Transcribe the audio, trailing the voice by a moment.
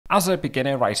As a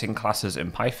beginner writing classes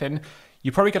in Python,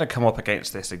 you're probably going to come up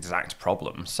against this exact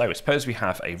problem. So suppose we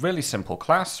have a really simple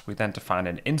class, we then define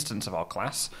an instance of our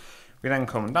class, we then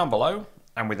come down below,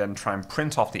 and we then try and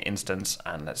print off the instance,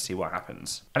 and let's see what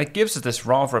happens. And it gives us this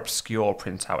rather obscure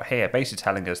printout here, basically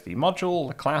telling us the module,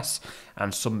 the class,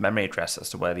 and some memory address as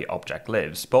to where the object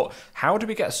lives. But how do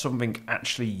we get something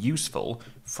actually useful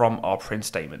from our print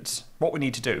statements? What we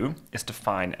need to do is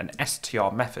define an str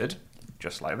method,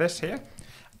 just like this here,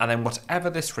 and then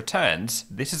whatever this returns,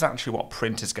 this is actually what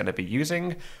print is going to be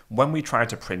using when we try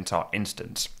to print our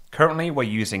instance. Currently, we're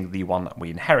using the one that we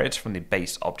inherit from the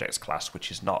base objects class, which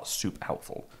is not super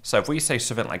helpful. So if we say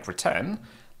something like return,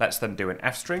 let's then do an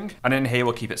f string, and in here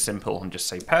we'll keep it simple and just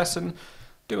say person,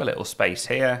 do a little space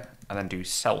here, and then do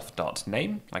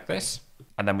self.name like this,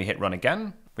 and then we hit run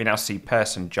again. We now see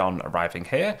person John arriving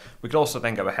here. We could also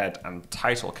then go ahead and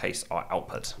title case our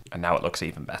output, and now it looks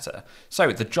even better.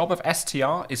 So the job of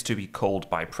str is to be called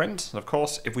by print. And of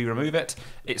course, if we remove it,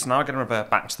 it's now going to revert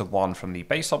back to the one from the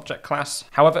base object class.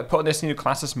 However, putting this in your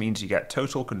classes means you get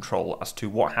total control as to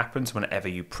what happens whenever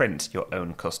you print your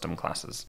own custom classes.